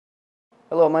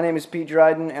Hello, my name is Pete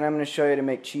Dryden, and I'm going to show you how to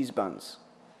make cheese buns.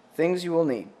 Things you will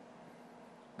need: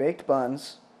 baked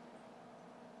buns,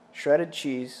 shredded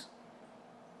cheese,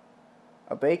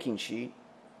 a baking sheet,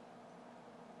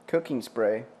 cooking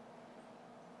spray,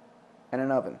 and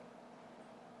an oven.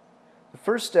 The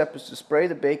first step is to spray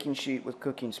the baking sheet with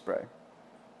cooking spray.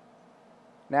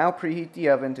 Now preheat the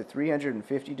oven to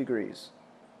 350 degrees.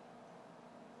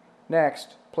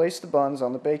 Next, place the buns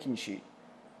on the baking sheet.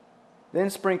 Then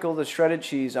sprinkle the shredded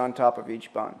cheese on top of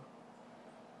each bun.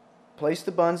 Place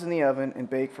the buns in the oven and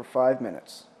bake for 5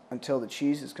 minutes until the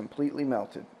cheese is completely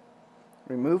melted.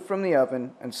 Remove from the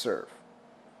oven and serve.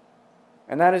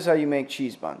 And that is how you make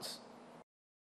cheese buns.